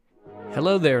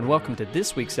Hello there, and welcome to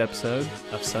this week's episode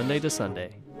of Sunday to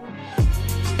Sunday.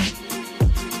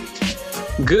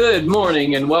 Good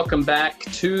morning, and welcome back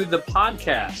to the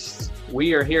podcast.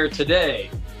 We are here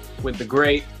today with the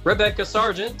great Rebecca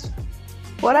Sargent.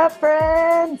 What up,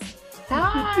 friends?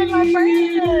 Hi, my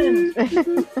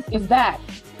friend. He's back.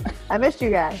 I missed you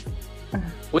guys.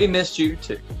 We missed you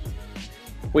too.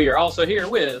 We are also here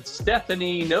with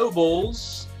Stephanie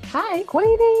Nobles. Hi,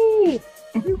 Queenie.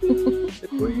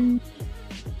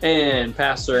 And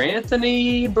Pastor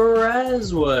Anthony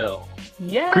Braswell.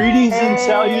 Yeah. Greetings and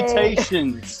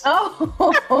salutations.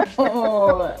 Oh,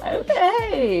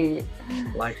 okay.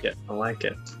 I like it.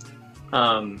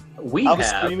 I was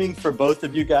screaming for both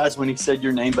of you guys when he said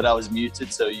your name, but I was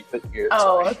muted, so you couldn't hear it.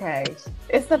 Oh, Sorry. okay.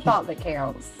 It's the thought that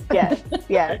counts. Yes,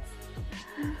 yes.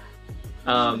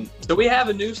 So we have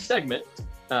a new segment.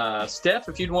 Steph,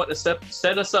 if you'd want to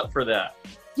set us up for that.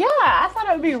 Yeah, I thought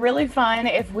it would be really fun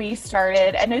if we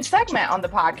started a new segment on the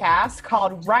podcast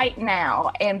called Right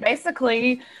Now. And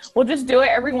basically, we'll just do it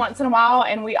every once in a while,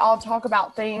 and we all talk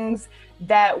about things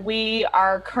that we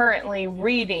are currently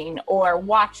reading or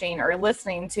watching or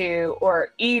listening to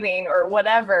or eating or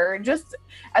whatever, just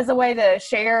as a way to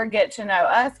share, get to know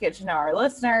us, get to know our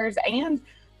listeners, and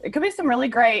it could be some really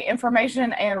great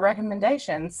information and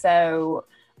recommendations. So,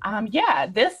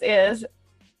 this is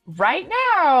Right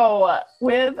Now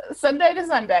with Sunday to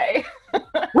Sunday.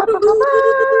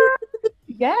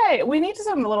 Yay. We need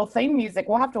some little theme music.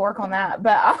 We'll have to work on that.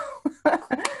 But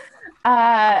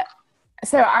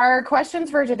so our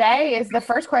questions for today is, the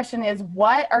first question is,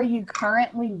 what are you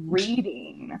currently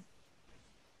reading?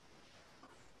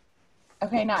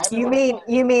 Okay, now You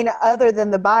mean other than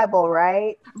the Bible,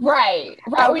 right? Right. Okay,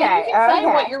 Well, you can say okay.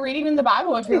 what you're reading in the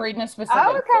Bible, if you're reading a specific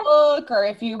Okay. book, or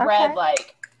if you read Okay.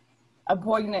 like a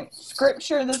poignant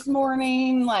scripture this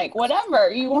morning, like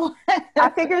whatever you want. I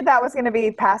figured that was going to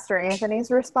be Pastor Anthony's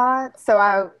response, so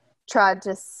I tried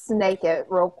to snake it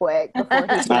real quick before he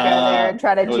could go there and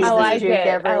try to I Jesus like juke it.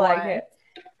 everyone. I like it.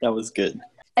 That was good.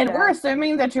 And Yeah. we're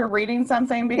assuming that you're reading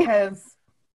something because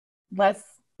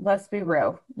let's be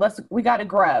real. We got to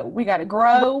grow. We got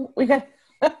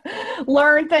to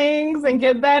learn things and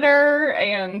get better.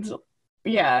 And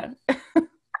yeah.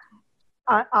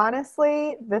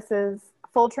 Honestly, this is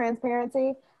full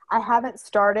transparency. I haven't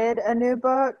started a new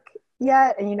book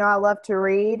yet, and I love to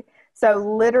read. So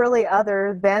literally,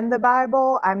 other than the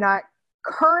Bible, I'm not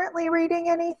currently reading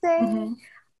anything.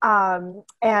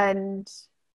 And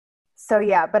so,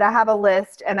 yeah, but I have a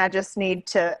list, and I just need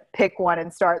to pick one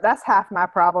and start. That's half my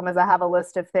problem, is I have a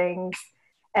list of things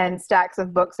and stacks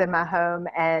of books in my home,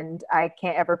 and I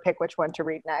can't ever pick which one to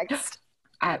read next.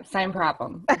 Same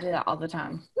problem. I do that all the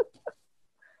time.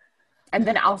 And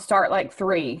then I'll start like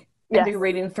 3 and Yes. be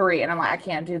reading 3, and I'm like, I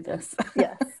can't do this.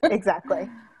 Yes, exactly.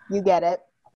 You get it.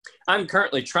 I'm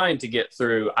currently trying to get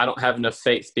through I Don't Have Enough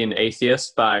Faith Being an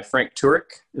Atheist by Frank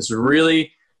Turek. It's a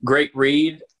really great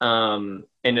read. And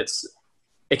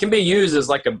it can be used as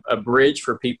like a bridge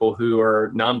for people who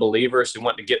are non-believers who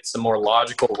want to get some more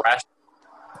logical,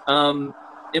 rational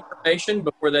information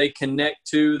before they connect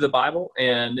to the Bible.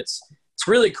 And it's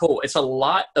really cool. It's a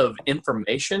lot of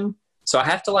information. So I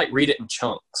have to like read it in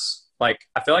chunks. Like,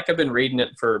 I feel like I've been reading it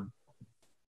for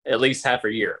at least half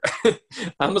a year.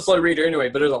 I'm a slow reader anyway,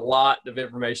 but there's a lot of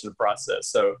information to process.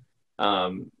 So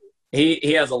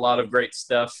he has a lot of great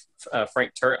stuff.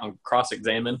 Frank Turek on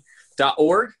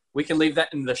crossexamine.org. We can leave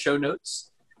that in the show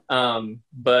notes.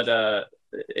 But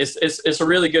it's a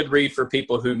really good read for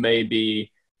people who may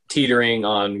be teetering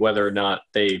on whether or not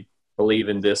they believe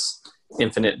in this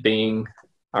infinite being,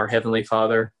 our Heavenly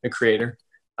Father, the Creator.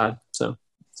 So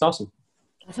it's awesome.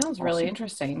 That sounds really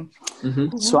interesting.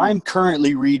 Mm-hmm. So I'm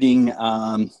currently reading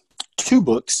 2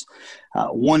 books.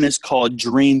 One is called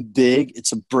Dream Big.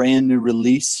 It's a brand new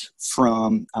release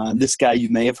from this guy you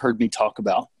may have heard me talk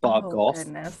about, Bob Goff.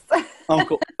 Goodness.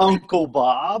 Uncle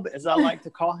Bob, as I like to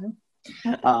call him.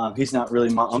 He's not really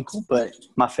my uncle, but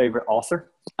my favorite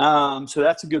author. So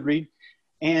that's a good read.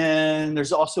 And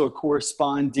there's also a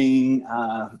corresponding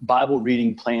Bible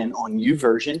reading plan on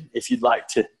YouVersion, if you'd like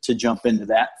to jump into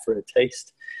that for a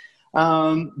taste.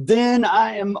 Then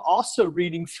I am also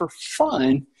reading for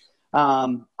fun.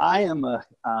 I am a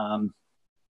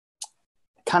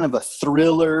kind of a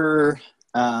thriller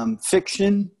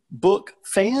fiction book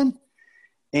fan.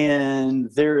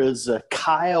 And there is a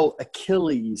Kyle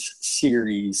Achilles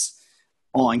series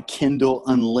on Kindle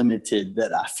Unlimited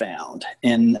that I found.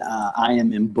 And I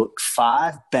am in book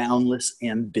 5, Boundless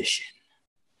Ambition.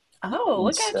 Oh,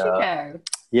 look at you go.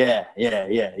 Yeah.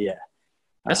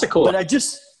 That's a cool But one.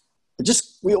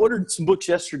 We ordered some books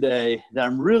yesterday that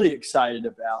I'm really excited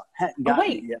about. Hadn't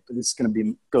gotten it yet, but it's going to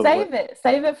be Save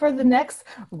it for the next.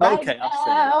 Okay,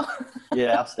 I'll save it.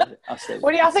 Yeah, I'll save it.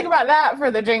 What do y'all think about that for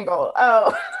the jingle?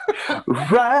 Oh,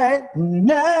 right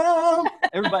now.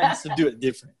 Everybody has to do it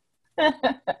different.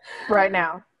 Right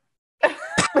now.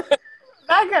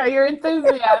 Becca, your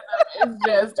enthusiasm is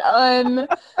just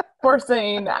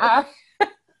unforeseen.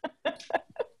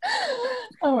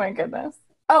 Oh my goodness.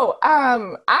 Oh,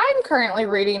 I'm currently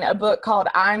reading a book called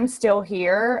I'm Still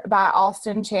Here by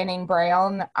Austin Channing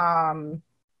Brown.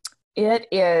 It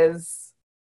is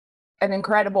an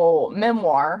incredible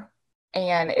memoir,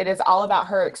 and it is all about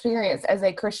her experience as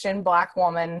a Christian Black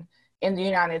woman in the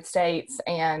United States.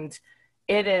 And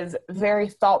it is very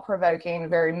thought-provoking,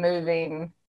 very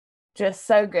moving, just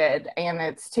so good. And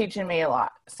it's teaching me a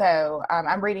lot. So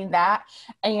I'm reading that.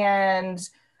 And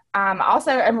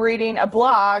also, I'm reading a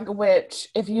blog, which,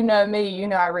 if you know me, you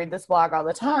know I read this blog all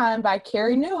the time, by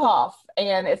Carey Nieuwhof,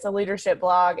 and it's a leadership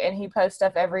blog, and he posts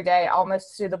stuff every day,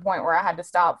 almost to the point where I had to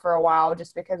stop for a while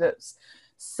just because it's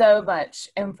so much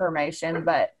information,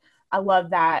 but I love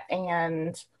that,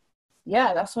 and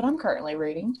yeah, that's what I'm currently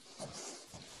reading.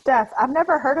 Steph, I've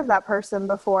never heard of that person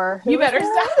before. You better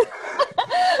stop.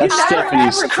 That's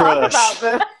Stephanie's crush.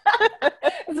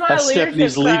 That's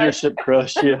Stephanie's leadership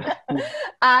crush, yeah.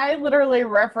 I literally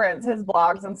reference his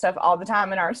blogs and stuff all the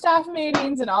time in our staff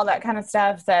meetings and all that kind of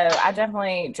stuff. So I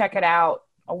definitely check it out.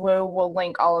 We'll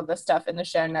link all of the stuff in the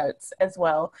show notes as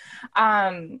well.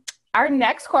 Our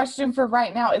next question for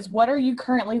right now is, what are you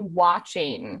currently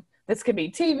watching? This could be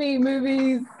TV,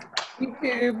 movies,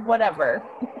 YouTube, whatever.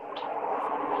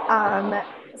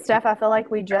 Steph, I feel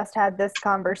like we just had this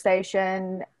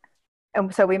conversation,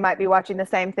 and so we might be watching the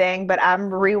same thing, but I'm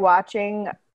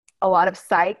rewatching a lot of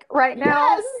Psych right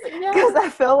now because I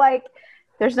feel like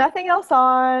there's nothing else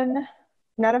on.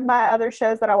 None of my other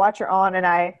shows that I watch are on, and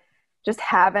I just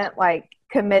haven't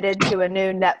committed to a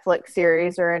new Netflix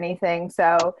series or anything.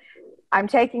 So I'm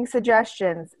taking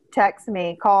suggestions. Text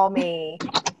me, call me,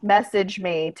 message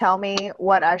me, tell me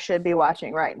what I should be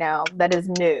watching right now that is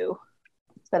new,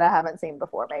 that I haven't seen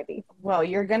before, maybe. Well,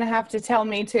 you're going to have to tell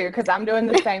me too, because I'm doing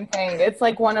the same thing. It's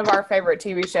one of our favorite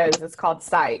TV shows. It's called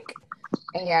Psych.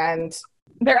 And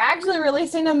they're actually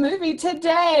releasing a movie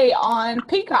today on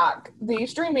Peacock, the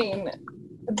streaming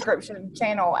subscription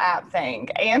channel app thing.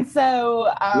 And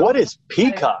so... what is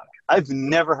Peacock? I've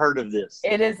never heard of this.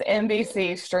 It is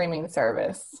NBC's streaming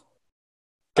service.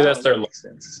 Because that's their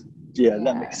sense. Yeah,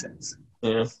 that makes sense.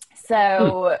 Yeah.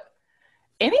 So...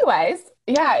 Anyways,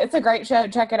 yeah, it's a great show.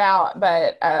 Check it out.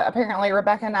 But apparently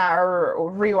Rebecca and I are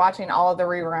rewatching all of the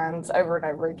reruns over and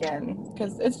over again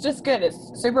because it's just good.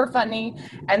 It's super funny.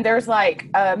 And there's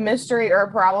a mystery or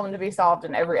a problem to be solved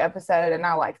in every episode. And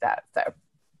I like that. So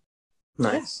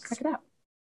nice. Yeah, check it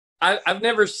out. I've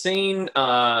never seen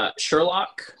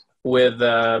Sherlock with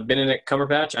Benedict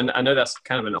Cumberbatch. I know that's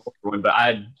kind of an older one, but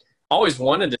I always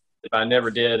wanted to, but I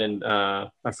never did. And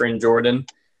my friend Jordan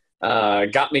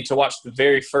got me to watch the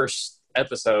very first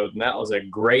episode, and that was a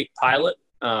great pilot.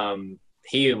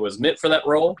 He was meant for that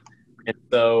role, and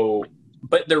so,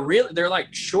 but they're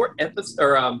like short episodes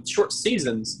or short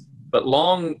seasons, but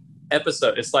long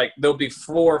episode. It's there'll be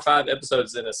 4 or 5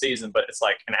 episodes in a season, but it's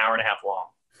an hour and a half long.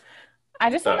 I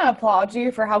just want to applaud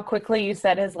you for how quickly you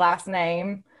said his last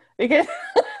name, because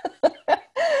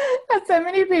so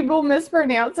many people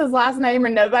mispronounce his last name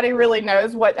and nobody really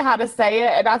knows how to say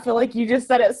it, and I feel like you just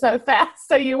said it so fast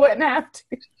so you wouldn't have to.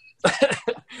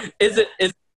 Is it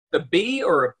a B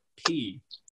or a P?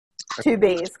 2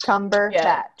 B's. Cumberbatch.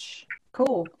 Yeah.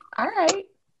 Cool. All right.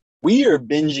 We are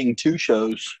binging 2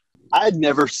 shows. I'd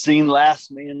never seen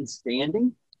Last Man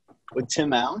Standing with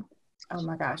Tim Allen. Oh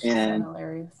my gosh, and so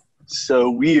hilarious. So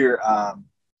we're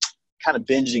kind of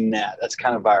binging that. That's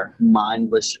kind of our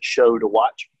mindless show to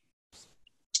watch.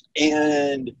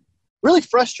 And really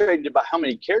frustrated about how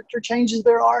many character changes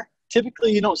there are.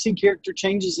 Typically, you don't see character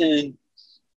changes in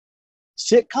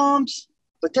sitcoms,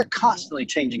 but they're constantly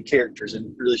changing characters, and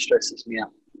it really stresses me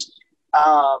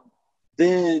out.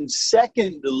 Then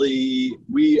secondly,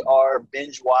 we are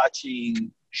binge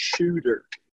watching Shooter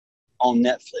on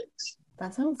Netflix.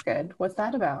 That sounds good. What's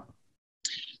that about?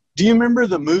 Do you remember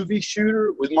the movie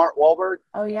Shooter with Mark Wahlberg?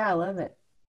 Oh, yeah, I love it.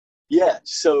 Yeah,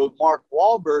 so Mark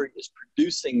Wahlberg is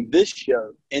producing this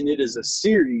show, and it is a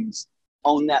series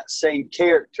on that same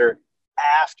character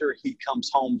after he comes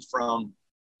home from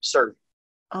serving.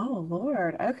 Oh,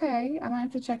 Lord. Okay, I might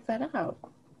have to check that out.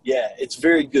 Yeah, it's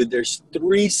very good. There's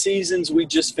 3 seasons. We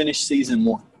just finished season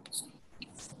 1.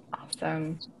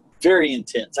 Awesome. Very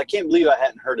intense. I can't believe I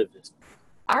hadn't heard of this.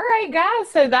 All right, guys.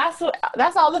 So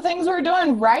that's all the things we're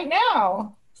doing right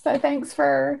now. So thanks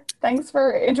for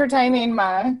entertaining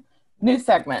my new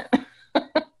segment.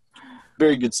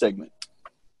 Very good segment.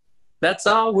 That's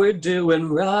all we're doing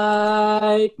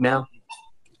right now.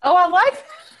 Oh, I like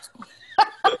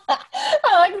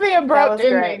the abrupt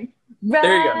ending.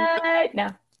 There you go. Right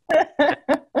now.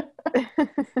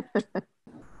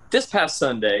 This past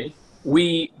Sunday,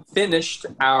 we finished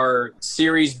our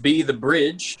series Be the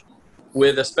Bridge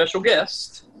with a special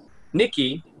guest,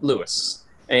 Nikki Lewis.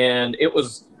 And it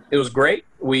was great.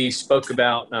 We spoke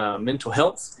about mental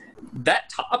health. That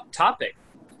topic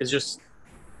is just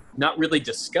not really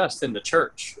discussed in the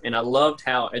church. And I loved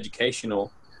how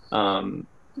educational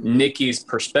Nikki's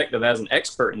perspective as an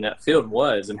expert in that field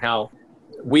was, and how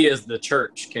we as the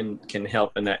church can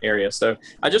help in that area. So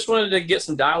I just wanted to get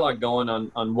some dialogue going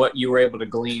on what you were able to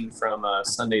glean from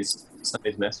Sunday's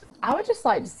message. I would just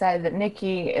like to say that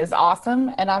Nikki is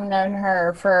awesome, and I've known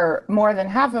her for more than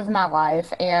half of my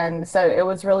life. And so it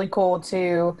was really cool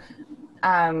to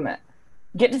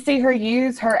get to see her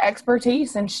use her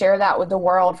expertise and share that with the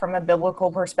world from a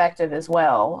biblical perspective as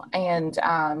well. And,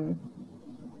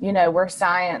 where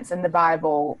science and the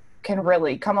Bible can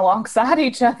really come alongside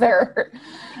each other,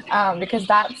 because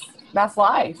that's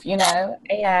life,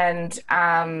 and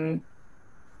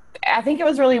I think it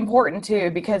was really important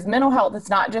too, because mental health is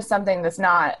not just something that's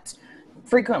not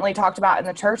frequently talked about in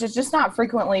the church. It's just not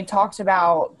frequently talked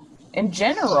about in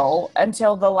general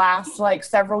until the last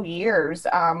several years,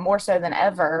 more so than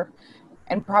ever,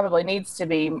 and probably needs to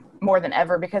be more than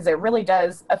ever, because it really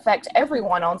does affect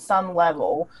everyone on some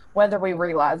level, whether we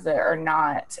realize it or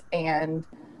not. And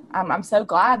I'm so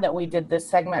glad that we did this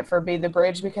segment for Be the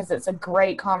Bridge, because it's a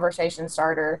great conversation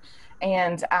starter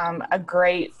and a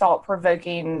great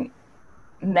thought-provoking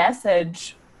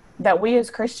message that we as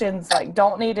Christians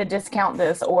don't need to discount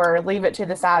this or leave it to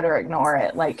the side or ignore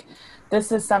it.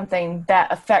 This is something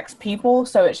that affects people,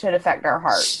 so it should affect our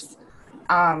hearts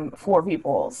for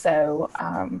people. So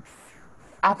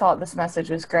I thought this message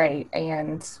was great,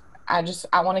 and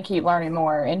I want to keep learning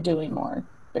more and doing more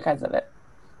because of it.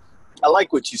 I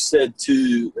like what you said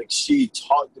too. She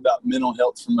talked about mental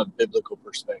health from a biblical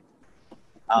perspective.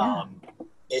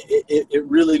 It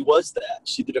really was that.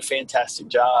 She did a fantastic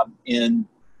job. And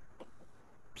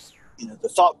the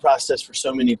thought process for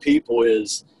so many people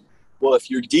is, well, if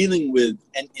you're dealing with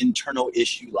an internal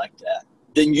issue like that,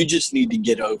 then you just need to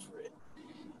get over it.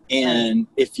 And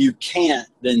if you can't,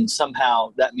 then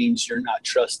somehow that means you're not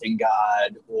trusting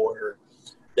God, or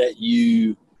that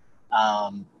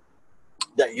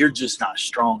that you're just not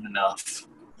strong enough.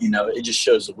 It just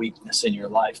shows a weakness in your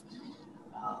life.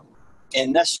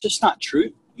 And that's just not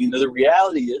true. The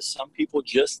reality is some people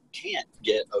just can't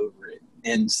get over it.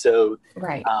 And so,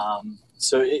 right.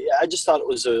 I just thought it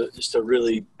was just a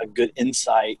really good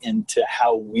insight into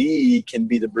how we can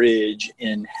be the bridge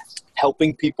in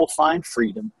helping people find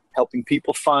freedom, helping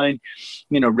people find,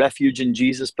 refuge in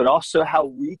Jesus, but also how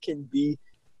we can be,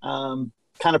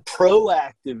 kind of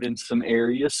proactive in some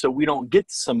areas so we don't get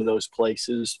to some of those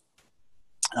places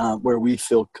where we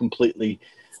feel completely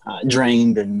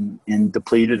drained and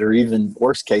depleted, or even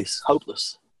worst case,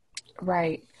 hopeless.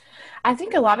 Right. I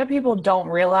think a lot of people don't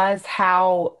realize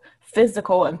how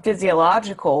physical and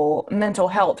physiological mental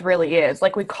health really is.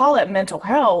 We call it mental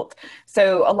health,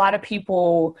 so a lot of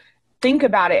people think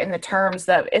about it in the terms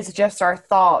that it's just our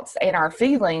thoughts and our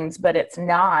feelings, but it's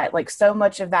not. So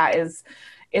much of that is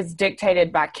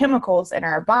dictated by chemicals in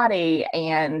our body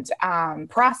and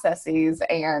processes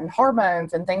and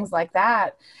hormones and things like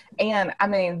that. And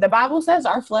the Bible says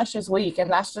our flesh is weak, and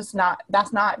that's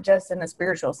not just in the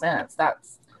spiritual sense.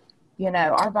 That's,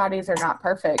 our bodies are not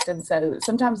perfect. And so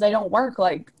sometimes they don't work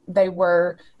like they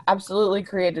were absolutely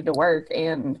created to work.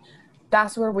 And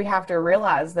that's where we have to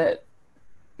realize that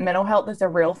mental health is a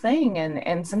real thing.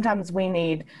 And sometimes we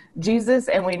need Jesus,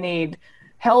 and we need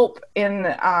help in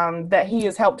that he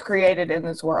has helped created in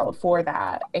this world for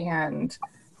that. And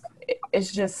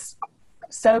it's just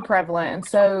so prevalent and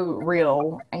so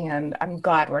real, and I'm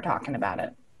glad we're talking about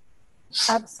it.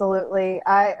 Absolutely.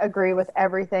 I agree with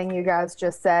everything you guys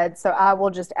just said. So I will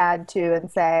just add to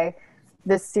and say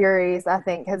this series, I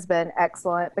think, has been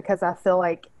excellent, because I feel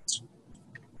like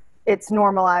it's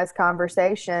normalized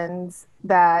conversations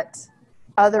that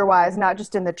otherwise, not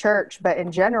just in the church, but in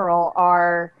general,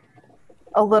 are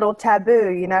a little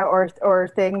taboo, or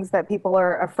things that people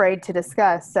are afraid to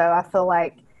discuss. So I feel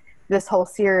like this whole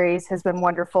series has been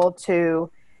wonderful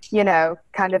to,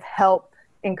 kind of help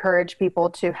encourage people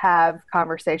to have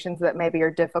conversations that maybe are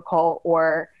difficult,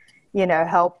 or,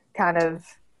 help kind of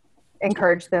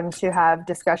encourage them to have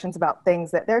discussions about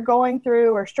things that they're going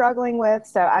through or struggling with.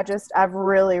 So I've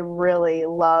really, really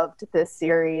loved this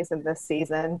series and this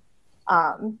season.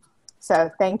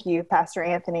 So thank you, Pastor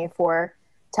Anthony, for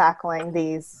tackling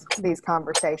these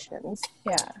conversations.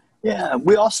 Yeah,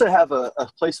 we also have a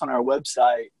place on our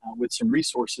website with some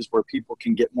resources where people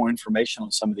can get more information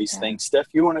on some of these things. Steph,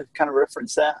 you want to kind of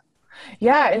reference that?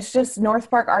 Yeah, it's just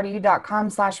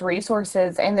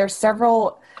northparkrdu.com/resources. And there's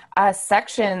several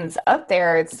sections up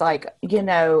there. It's like,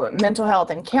 mental health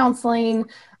and counseling,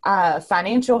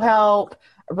 financial help,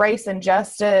 race and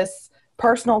justice,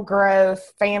 personal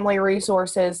growth, family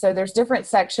resources. So there's different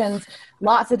sections,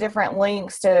 lots of different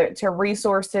links to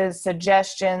resources,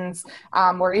 suggestions.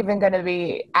 We're even going to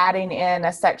be adding in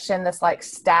a section that's like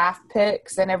staff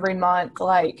picks, and every month,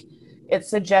 like, it's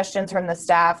suggestions from the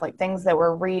staff, like things that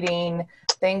we're reading,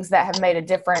 things that have made a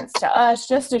difference to us,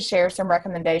 just to share some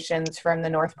recommendations from the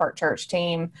North Park Church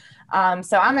team.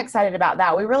 So I'm excited about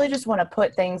that. We really just want to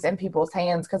put things in people's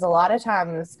hands, because a lot of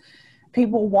times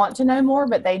people want to know more,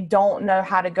 but they don't know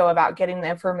how to go about getting the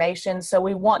information. So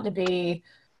we want to be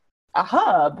a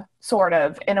hub, sort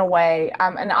of, in a way.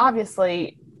 And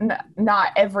obviously, not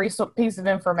every piece of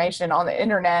information on the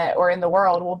internet or in the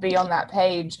world will be on that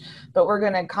page, but we're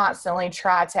going to constantly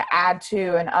try to add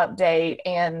to and update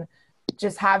and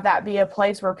just have that be a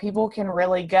place where people can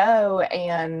really go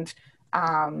and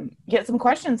get some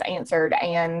questions answered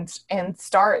and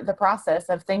start the process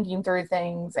of thinking through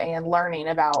things and learning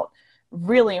about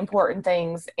really important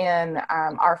things in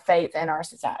our faith and our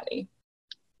society.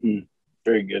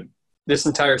 Very good. This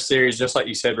entire series, just like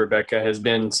you said, Rebecca, has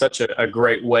been such a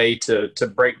great way to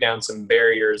break down some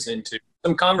barriers into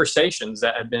some conversations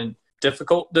that have been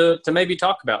difficult to maybe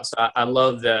talk about. So I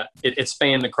love that it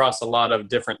spanned across a lot of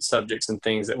different subjects and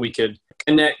things that we could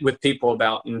connect with people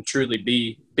about and truly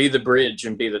be the bridge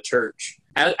and be the church.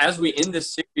 As we end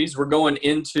this series, we're going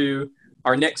into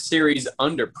our next series,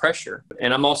 Under Pressure.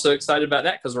 And I'm also excited about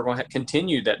that because we're going to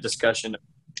continue that discussion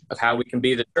of how we can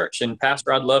be the church. And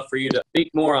Pastor, I'd love for you to speak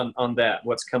more on that,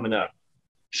 what's coming up.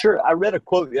 Sure. I read a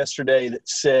quote yesterday that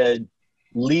said,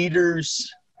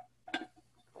 "Leaders,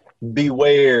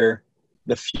 beware,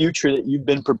 the future that you've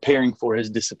been preparing for has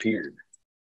disappeared."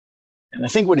 And I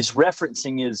think what he's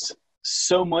referencing is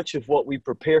so much of what we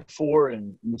prepare for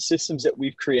and the systems that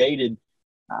we've created,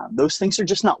 those things are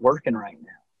just not working right now.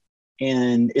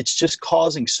 And it's just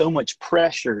causing so much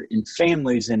pressure in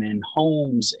families and in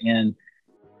homes and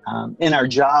in our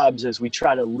jobs as we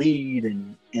try to lead.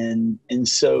 And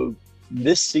so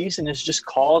this season has just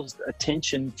caused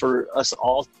attention for us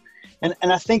all. And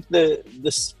I think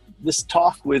this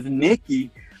talk with Nikki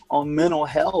on mental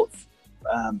health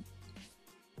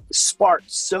sparked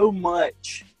so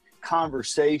much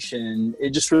conversation.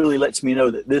 It just really lets me know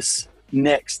that this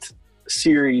next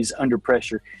series, Under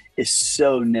Pressure, is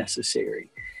so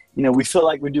necessary. We feel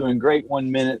like we're doing great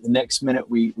one minute, the next minute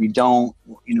we don't.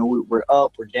 We're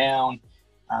up, we're down.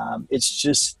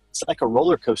 It's like a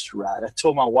roller coaster ride. I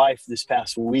told my wife this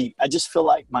past week, I just feel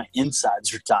like my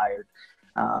insides are tired.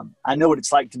 I know what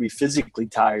it's like to be physically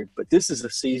tired, but this is a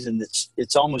season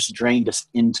it's almost drained us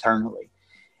internally.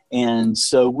 And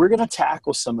so we're going to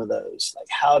tackle some of those, like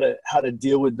how to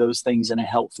deal with those things in a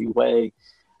healthy way.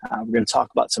 We're going to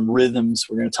talk about some rhythms.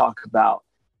 We're going to talk about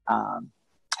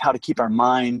how to keep our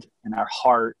mind and our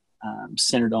heart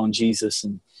centered on Jesus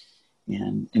and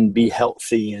be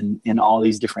healthy in all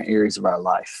these different areas of our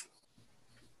life.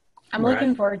 I'm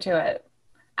looking forward to it.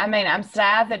 I mean, I'm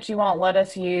sad that you won't let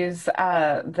us use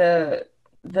the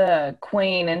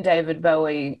Queen and David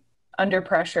Bowie Under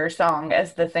Pressure song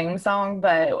as the theme song,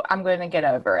 but I'm going to get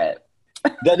over it.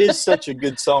 That is such a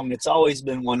good song. It's always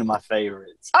been one of my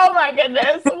favorites. Oh my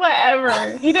goodness,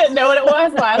 whatever. You didn't know what it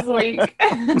was last week.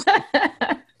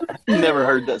 Never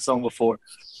heard that song before.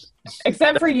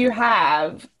 Except for you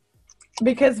have,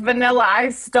 because Vanilla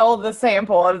Ice stole the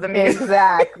sample of the music.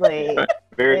 Exactly.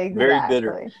 Very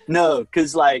bitter. No,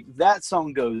 because like that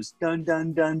song goes dun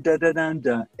dun dun dun dun dun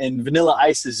dun, and Vanilla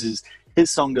Ice's his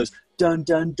song goes dun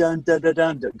dun dun dun dun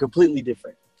dun, dun. Completely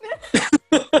different.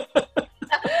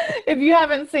 If you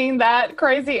haven't seen that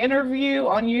crazy interview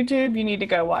on YouTube, you need to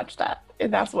go watch that.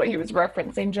 That's what he was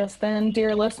referencing just then,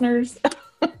 dear listeners.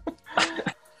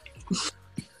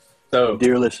 So,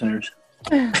 dear listeners.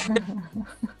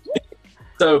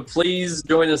 So please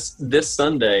join us this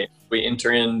Sunday. We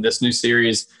enter in this new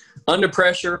series, Under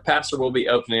Pressure. Pastor will be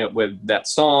opening up with that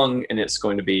song, and it's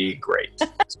going to be great.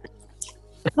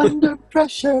 Under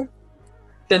pressure.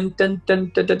 Dun, dun,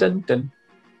 dun, dun, dun, dun, dun.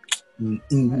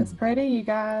 That's pretty, you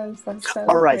guys. That's so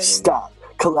all right, pretty. stop.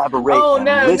 Collaborate. Oh, and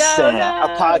no, listen. no.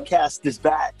 Our podcast is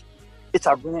back. It's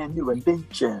a brand new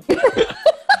invention.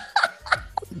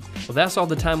 Well, that's all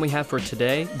the time we have for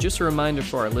today. Just a reminder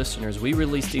for our listeners, we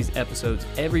release these episodes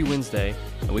every Wednesday,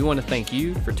 and we want to thank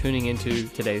you for tuning into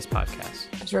today's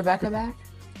podcast. Is Rebecca back?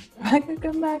 Rebecca,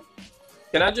 come back.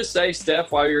 Can I just say,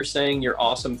 Steph, while you're saying your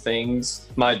awesome things,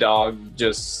 my dog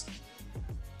just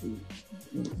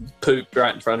pooped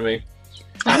right in front of me.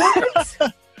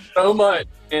 So much.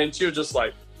 And she was just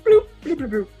like, bloop, bloop, bloop,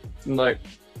 bloop. I'm like,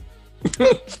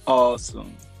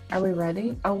 Awesome. Are we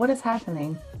ready? Oh, what is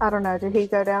happening? I don't know. Did he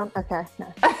go down? Okay,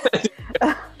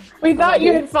 no. We thought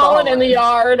you had fallen in the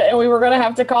yard and we were going to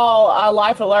have to call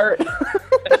Life Alert.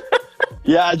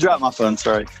 Yeah, I dropped my phone.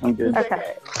 Sorry. I'm good.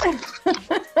 Okay.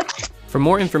 For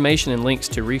more information and links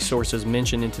to resources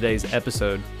mentioned in today's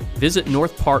episode, visit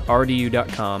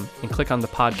northparkrdu.com and click on the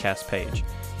podcast page.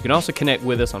 You can also connect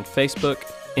with us on Facebook,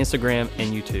 Instagram,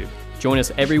 and YouTube. Join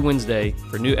us every Wednesday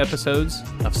for new episodes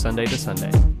of Sunday to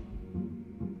Sunday.